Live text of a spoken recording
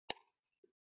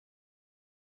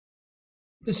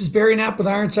This is Barry Knapp with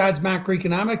Ironsides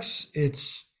Macroeconomics.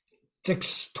 It's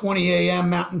 6:20 a.m.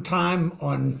 Mountain Time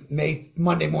on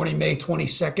Monday morning, May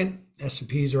 22nd.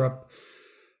 S&Ps are up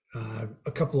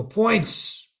a couple of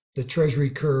points. The Treasury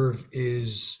curve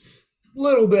is a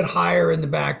little bit higher in the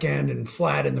back end and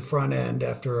flat in the front end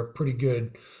after a pretty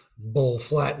good bear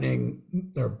flattening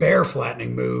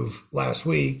move last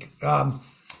week.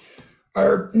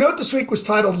 Our note this week was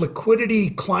titled Liquidity,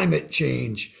 Climate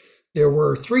Change. There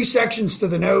were three sections to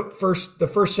the note. The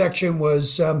first section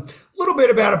was a little bit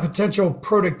about a potential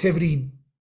productivity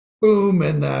boom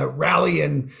and the rally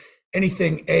in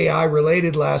anything AI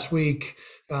related last week,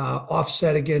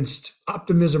 offset against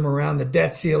optimism around the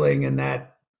debt ceiling and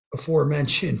that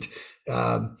aforementioned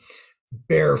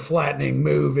bear flattening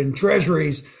move in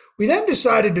treasuries. We then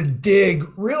decided to dig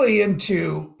really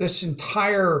into this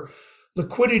entire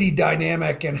liquidity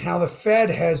dynamic and how the Fed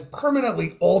has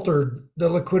permanently altered the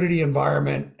liquidity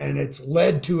environment, and it's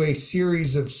led to a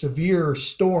series of severe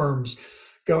storms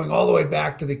going all the way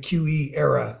back to the QE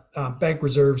era. Bank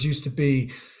reserves used to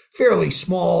be fairly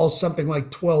small, something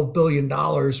like $12 billion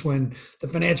when the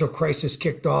financial crisis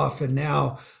kicked off, and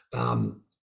now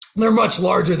they're much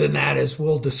larger than that, as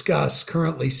we'll discuss,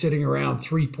 currently sitting around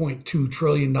 $3.2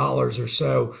 trillion or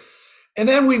so. And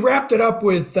then we wrapped it up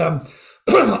with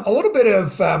a little bit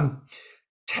of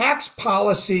tax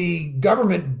policy,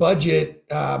 government budget,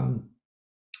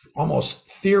 almost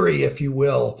theory, if you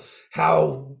will,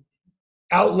 how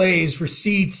outlays,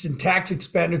 receipts, and tax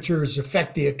expenditures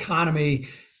affect the economy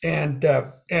and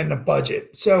the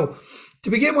budget. So to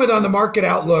begin with, on the market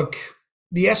outlook,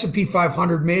 the S&P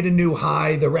 500 made a new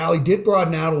high. The rally did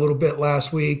broaden out a little bit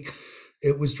last week.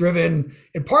 It was driven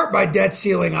in part by debt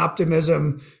ceiling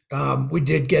optimism. We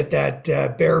did get that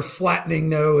bear flattening,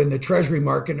 though, in the Treasury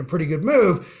market, and a pretty good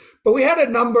move. But we had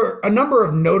a number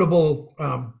of notable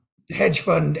hedge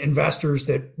fund investors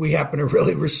that we happen to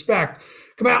really respect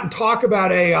come out and talk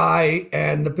about AI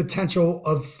and the potential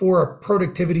for a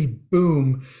productivity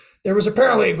boom. There was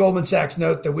apparently a Goldman Sachs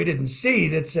note that we didn't see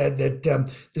that said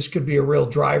that this could be a real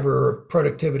driver of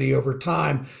productivity over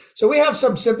time. So we have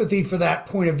some sympathy for that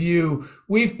point of view.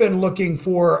 We've been looking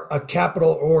for a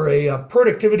capital or a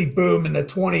productivity boom in the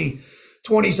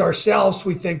 2020s ourselves.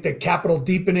 We think that capital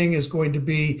deepening is going to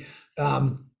be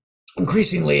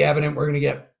increasingly evident. We're going to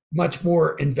get much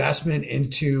more investment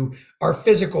into our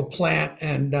physical plant.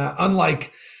 And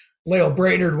unlike Lael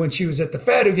Brainerd, when she was at the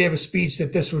Fed, who gave a speech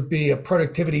that this would be a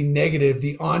productivity negative,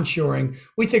 the onshoring,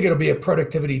 we think it'll be a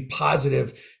productivity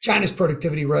positive. China's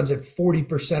productivity runs at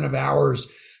 40% of hours.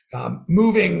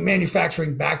 Moving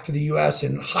manufacturing back to the U.S.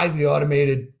 in highly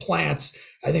automated plants,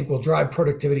 I think will drive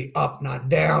productivity up, not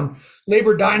down.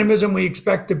 Labor dynamism, we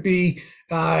expect to be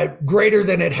greater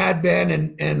than it had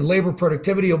been, and labor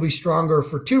productivity will be stronger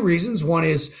for two reasons. One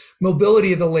is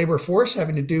mobility of the labor force,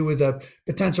 having to do with the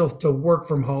potential to work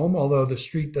from home, although the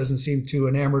street doesn't seem too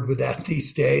enamored with that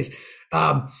these days.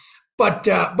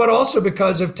 But also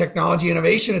because of technology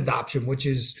innovation adoption, which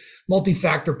is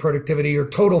multi-factor productivity or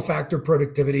total factor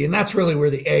productivity. And that's really where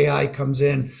the AI comes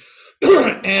in.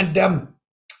 And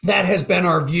that has been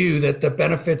our view, that the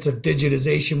benefits of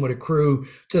digitization would accrue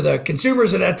to the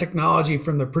consumers of that technology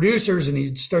from the producers, and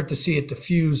you'd start to see it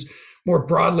diffuse more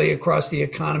broadly across the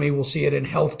economy. We'll see it in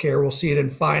healthcare, we'll see it in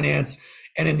finance,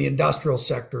 and in the industrial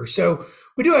sector. So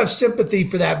we do have sympathy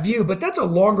for that view, but that's a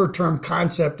longer term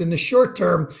concept. In the short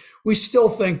term, we still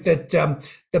think that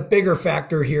the bigger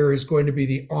factor here is going to be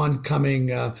the oncoming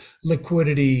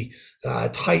liquidity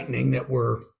tightening that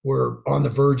we're on the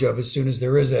verge of as soon as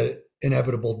there is an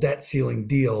inevitable debt ceiling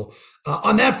deal.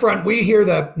 On that front, we hear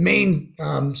the main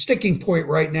sticking point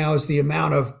right now is the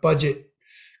amount of budget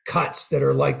cuts that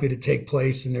are likely to take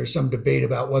place, and there's some debate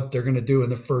about what they're going to do in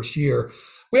the first year.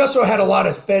 We also had a lot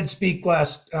of Fed speak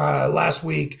last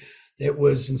week. It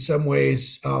was in some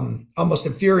ways almost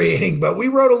infuriating, but we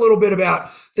wrote a little bit about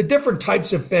the different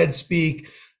types of Fed speak.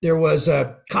 There was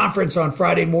a conference on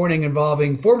Friday morning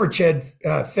involving former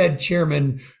Fed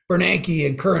Chairman Bernanke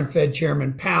and current Fed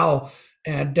Chairman Powell.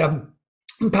 And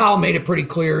Powell made it pretty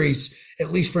clear he's,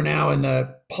 at least for now, in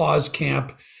the pause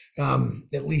camp,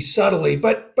 at least subtly.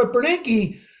 But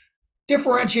Bernanke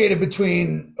differentiated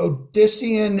between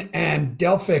Odyssean and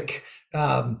Delphic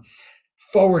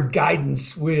forward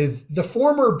guidance, with the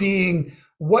former being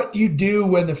what you do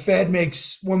when the Fed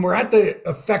when we're at the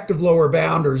effective lower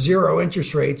bound or zero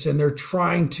interest rates, and they're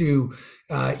trying to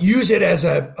use it as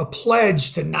a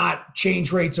pledge to not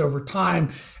change rates over time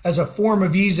as a form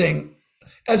of easing,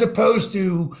 as opposed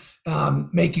to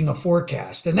making a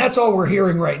forecast. And that's all we're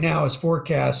hearing right now is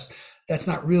forecasts. That's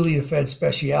not really the Fed's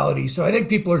specialty. So I think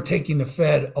people are taking the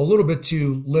Fed a little bit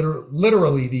too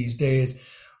literally these days,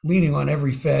 leaning on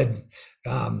every Fed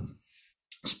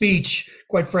speech.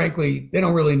 Quite frankly, they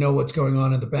don't really know what's going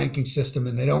on in the banking system,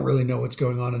 and they don't really know what's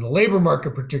going on in the labor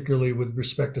market, particularly with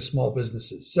respect to small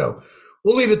businesses. So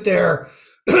we'll leave it there.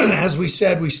 As we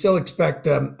said, we still expect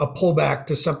a pullback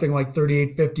to something like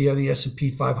 3850 on the S&P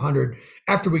 500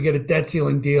 after we get a debt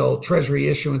ceiling deal, Treasury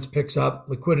issuance picks up,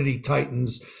 liquidity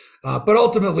tightens. But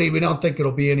ultimately, we don't think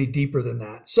it'll be any deeper than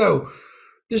that. So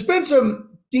there's been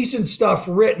some decent stuff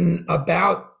written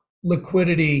about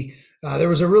liquidity. There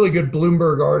was a really good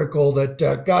Bloomberg article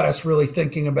that got us really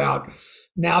thinking about,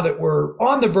 now that we're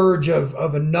on the verge of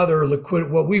another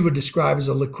what we would describe as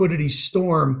a liquidity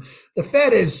storm, the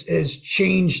Fed has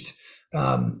changed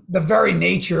the very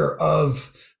nature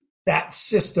of that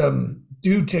system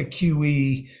due to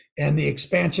QE and the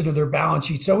expansion of their balance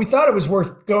sheet. So we thought it was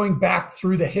worth going back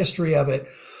through the history of it.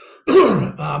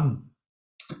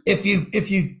 If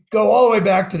you go all the way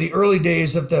back to the early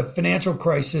days of the financial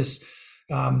crisis,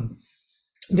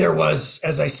 there was,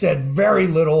 as I said, very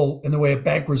little in the way of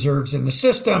bank reserves in the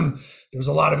system. There was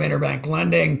a lot of interbank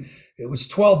lending. It was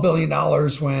 $12 billion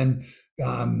when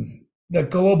the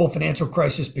global financial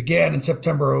crisis began in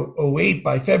September 2008.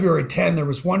 By February 10, there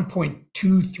was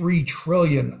 1.23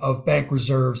 trillion of bank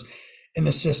reserves in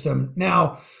the system.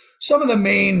 Now, some of the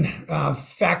main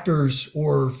factors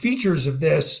or features of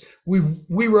this,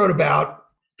 we wrote about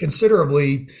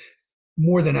considerably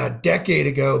more than a decade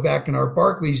ago, back in our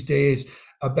Barclays days,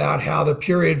 about how the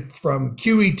period from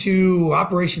QE2,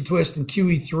 Operation Twist, and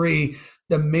QE3,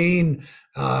 the main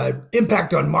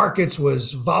impact on markets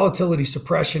was volatility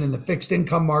suppression in the fixed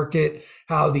income market,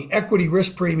 how the equity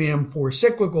risk premium for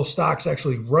cyclical stocks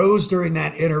actually rose during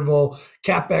that interval.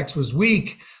 CapEx was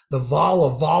weak. The vol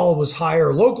of vol was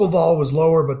higher. Local vol was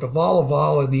lower, but the vol of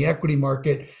vol in the equity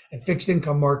market and fixed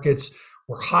income markets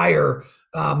were higher.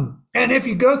 And if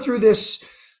you go through this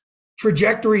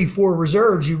trajectory for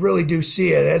reserves, you really do see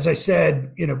it. As I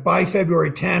said, by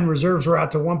February 10, reserves were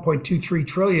out to 1.23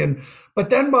 trillion. But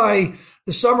then by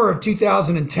the summer of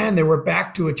 2010, they were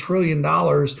back to $1 trillion.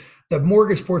 The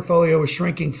mortgage portfolio was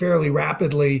shrinking fairly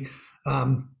rapidly.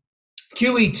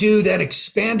 QE2 then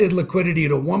expanded liquidity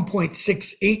to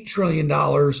 $1.68 trillion,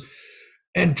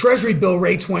 and Treasury bill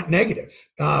rates went negative.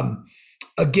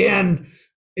 Again,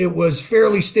 it was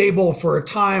fairly stable for a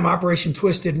time. Operation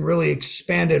Twist didn't really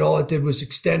expand it. All it did was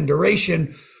extend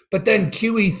duration. But then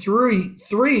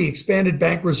QE3 expanded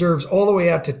bank reserves all the way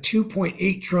out to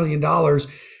 $2.8 trillion.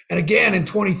 And again, in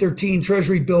 2013,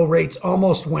 Treasury bill rates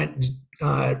almost went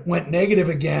negative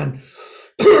again.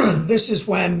 This is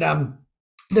when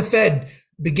the Fed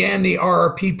began the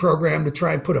RRP program to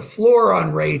try and put a floor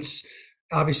on rates.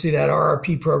 Obviously, that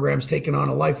RRP program's taken on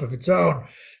a life of its own.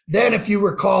 Then, if you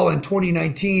recall, in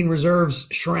 2019, reserves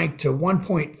shrank to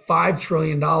 $1.5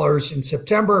 trillion in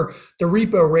September. The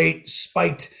repo rate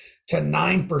spiked to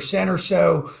 9% or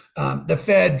so. The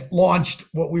Fed launched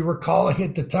what we were calling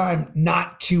at the time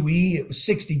not QE. It was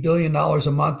 $60 billion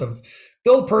a month of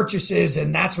bill purchases,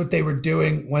 and that's what they were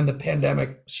doing when the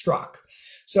pandemic struck.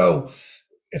 So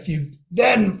if you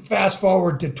then fast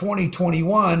forward to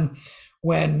 2021,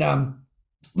 when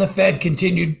the Fed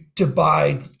continued to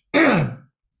buy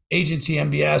agency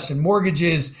MBS and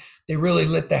mortgages, they really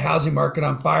lit the housing market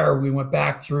on fire. We went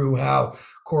back through how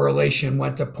correlation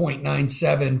went to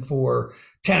 0.97 for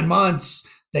 10 months.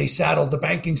 They saddled the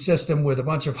banking system with a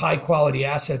bunch of high quality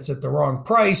assets at the wrong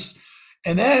price.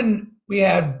 And then we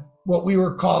had what we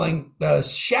were calling the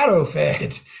shadow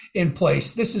Fed in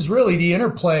place. This is really the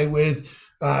interplay with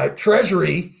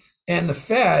Treasury and the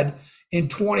Fed. In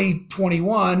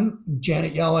 2021,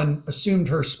 Janet Yellen assumed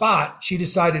her spot. She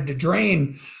decided to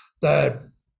drain the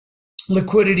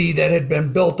liquidity that had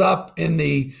been built up in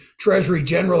the Treasury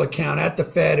general account at the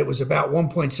Fed. It was about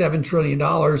 $1.7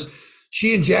 trillion.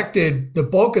 She injected the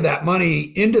bulk of that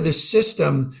money into the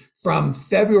system from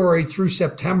February through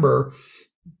September.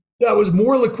 That was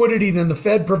more liquidity than the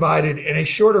Fed provided in a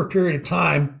shorter period of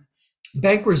time.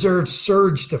 Bank reserves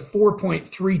surged to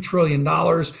 $4.3 trillion.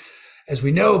 As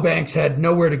we know, banks had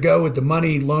nowhere to go with the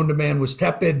money. Loan demand was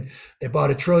tepid. They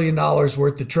bought $1 trillion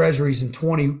worth of treasuries in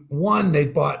 21. They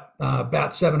bought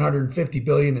about $750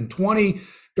 billion in 20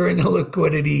 during the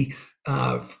liquidity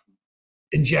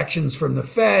injections from the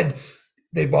Fed.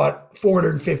 They bought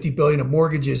 $450 billion of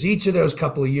mortgages each of those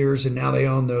couple of years, and now they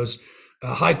own those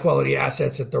high quality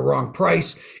assets at the wrong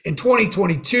price. In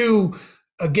 2022,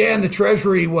 again, the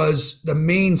Treasury was the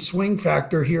main swing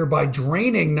factor here by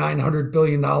draining $900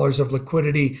 billion of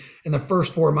liquidity in the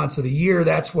first 4 months of the year.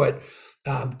 That's what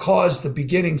caused the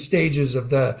beginning stages of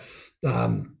the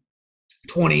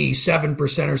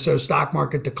 27% or so stock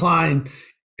market decline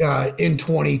in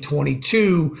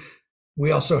 2022.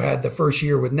 We also had the first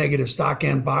year with negative stock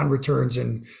and bond returns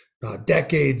in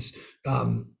decades.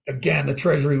 Again, the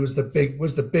Treasury was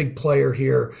the big player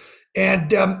here,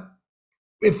 and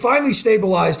it finally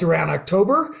stabilized around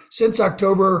October. Since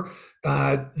October,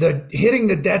 hitting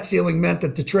the debt ceiling meant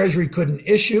that the Treasury couldn't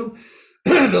issue.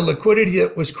 The liquidity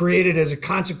that was created as a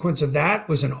consequence of that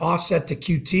was an offset to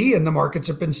QT, and the markets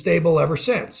have been stable ever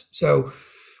since. So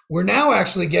we're now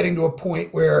actually getting to a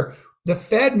point where the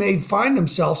Fed may find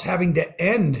themselves having to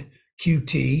end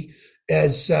QT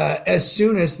as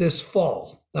soon as this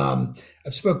fall. I've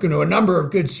spoken to a number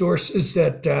of good sources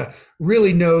that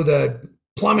really know the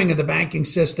plumbing of the banking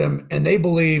system, and they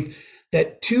believe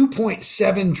that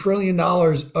 $2.7 trillion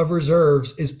of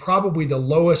reserves is probably the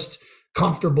lowest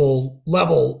comfortable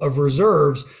level of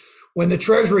reserves. When the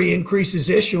Treasury increases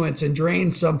issuance and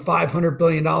drains some $500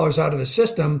 billion out of the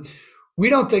system, we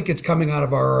don't think it's coming out of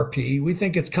RRP. We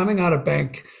think it's coming out of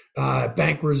bank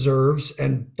reserves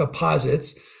and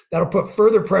deposits. That'll put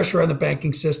further pressure on the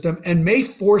banking system and may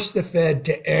force the Fed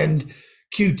to end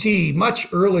QT much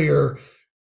earlier,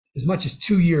 as much as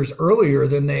 2 years earlier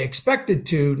than they expected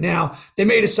to. Now, they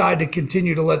may decide to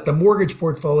continue to let the mortgage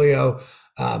portfolio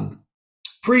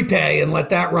prepay and let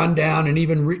that run down and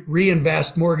even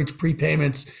reinvest mortgage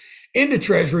prepayments into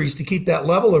treasuries to keep that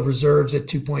level of reserves at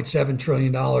 $2.7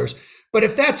 trillion. But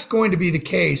if that's going to be the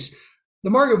case, the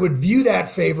market would view that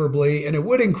favorably and it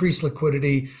would increase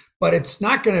liquidity, but it's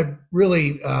not going to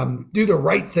really do the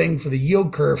right thing for the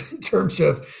yield curve in terms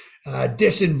of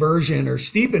disinversion or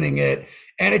steepening it.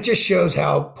 And it just shows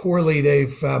how poorly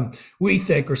they've, we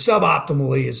think, or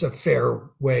suboptimally is a fair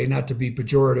way, not to be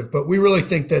pejorative, but we really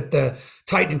think that the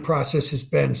tightening process has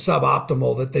been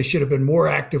suboptimal, that they should have been more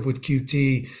active with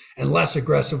QT and less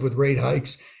aggressive with rate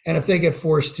hikes. And if they get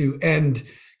forced to end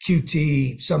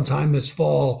QT sometime this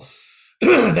fall,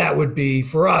 that would be,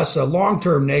 for us, a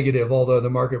long-term negative, although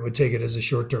the market would take it as a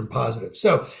short-term positive.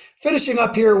 So finishing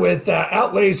up here with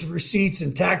outlays, receipts,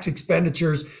 and tax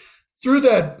expenditures. Through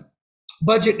the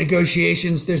budget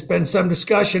negotiations, there's been some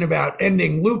discussion about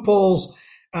ending loopholes.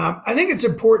 I think it's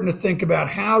important to think about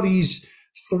how these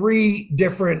three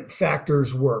different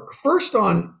factors work. First,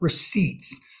 on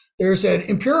receipts, there's an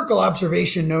empirical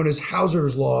observation known as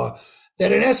Hauser's law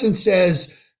that in essence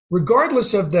says,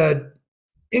 regardless of the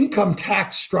income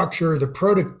tax structure,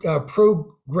 the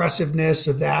progressiveness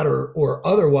of that or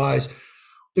otherwise,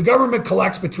 the government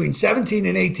collects between 17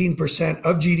 and 18%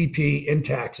 of GDP in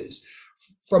taxes.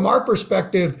 From our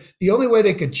perspective, the only way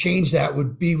they could change that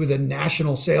would be with a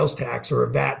national sales tax or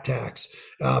a VAT tax.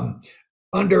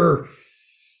 Under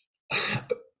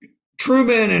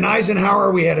Truman and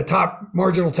Eisenhower, we had a top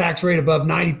marginal tax rate above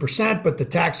 90%, but the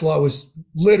tax law was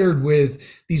littered with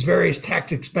these various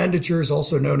tax expenditures,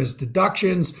 also known as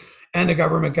deductions, and the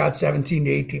government got 17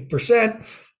 to 18%.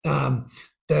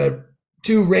 The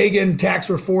two Reagan tax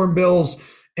reform bills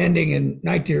ending in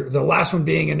the last one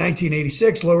being in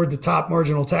 1986, lowered the top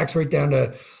marginal tax rate down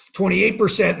to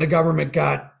 28%, and the government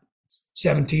got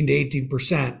 17 to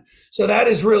 18%. So that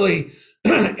is really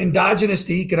endogenous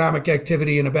to economic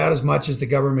activity and about as much as the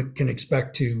government can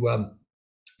expect to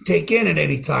take in at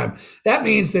any time. That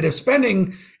means that if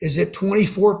spending is at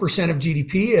 24% of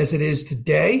GDP, as it is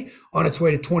today, on its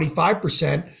way to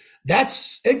 25%,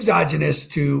 that's exogenous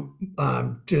to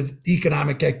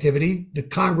economic activity. The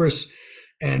Congress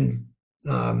and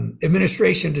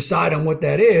administration decide on what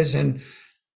that is, and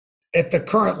at the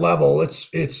current level,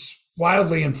 it's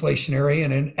wildly inflationary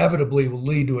and inevitably will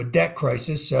lead to a debt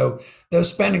crisis. So those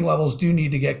spending levels do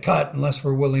need to get cut unless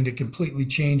we're willing to completely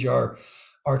change our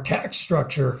tax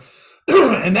structure.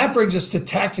 And that brings us to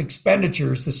tax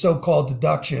expenditures, the so-called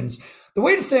deductions. The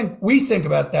way we think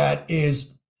about that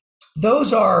is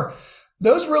those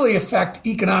really affect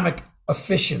economic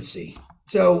efficiency.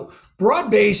 So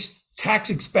broad-based tax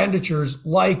expenditures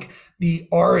like the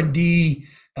R&D,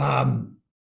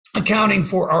 accounting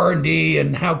for R&D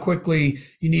and how quickly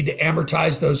you need to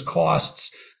amortize those costs,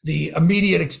 the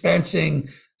immediate expensing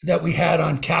that we had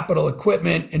on capital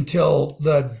equipment until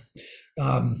the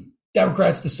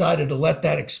Democrats decided to let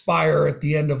that expire at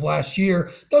the end of last year.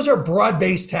 Those are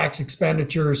broad-based tax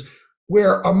expenditures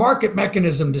where a market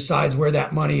mechanism decides where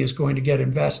that money is going to get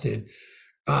invested.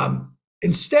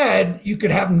 Instead, you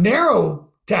could have narrow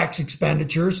tax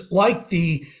expenditures like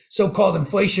the so-called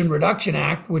Inflation Reduction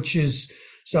Act, which is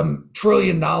some $1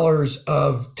 trillion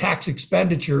of tax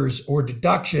expenditures or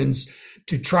deductions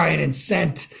to try and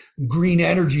incent green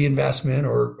energy investment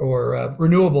or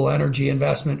renewable energy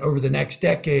investment over the next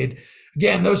decade.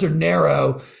 Again, those are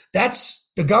narrow. That's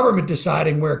the government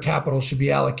deciding where capital should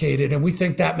be allocated. And we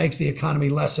think that makes the economy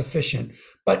less efficient.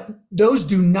 But those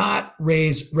do not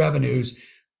raise revenues,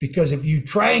 because if you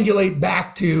triangulate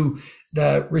back to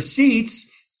the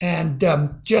receipts and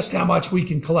just how much we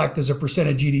can collect as a percent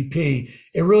of GDP,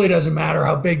 it really doesn't matter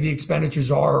how big the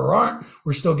expenditures are or aren't.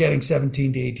 We're still getting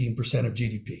 17 to 18% of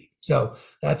GDP. So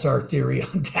that's our theory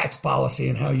on tax policy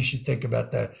and how you should think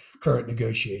about the current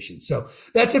negotiations. So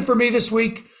that's it for me this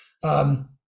week.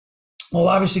 We'll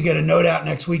obviously get a note out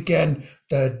next weekend.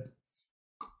 The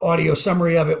audio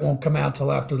summary of it won't come out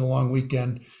till after the long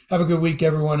weekend. Have a good week,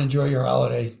 everyone. Enjoy your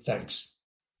holiday. Thanks.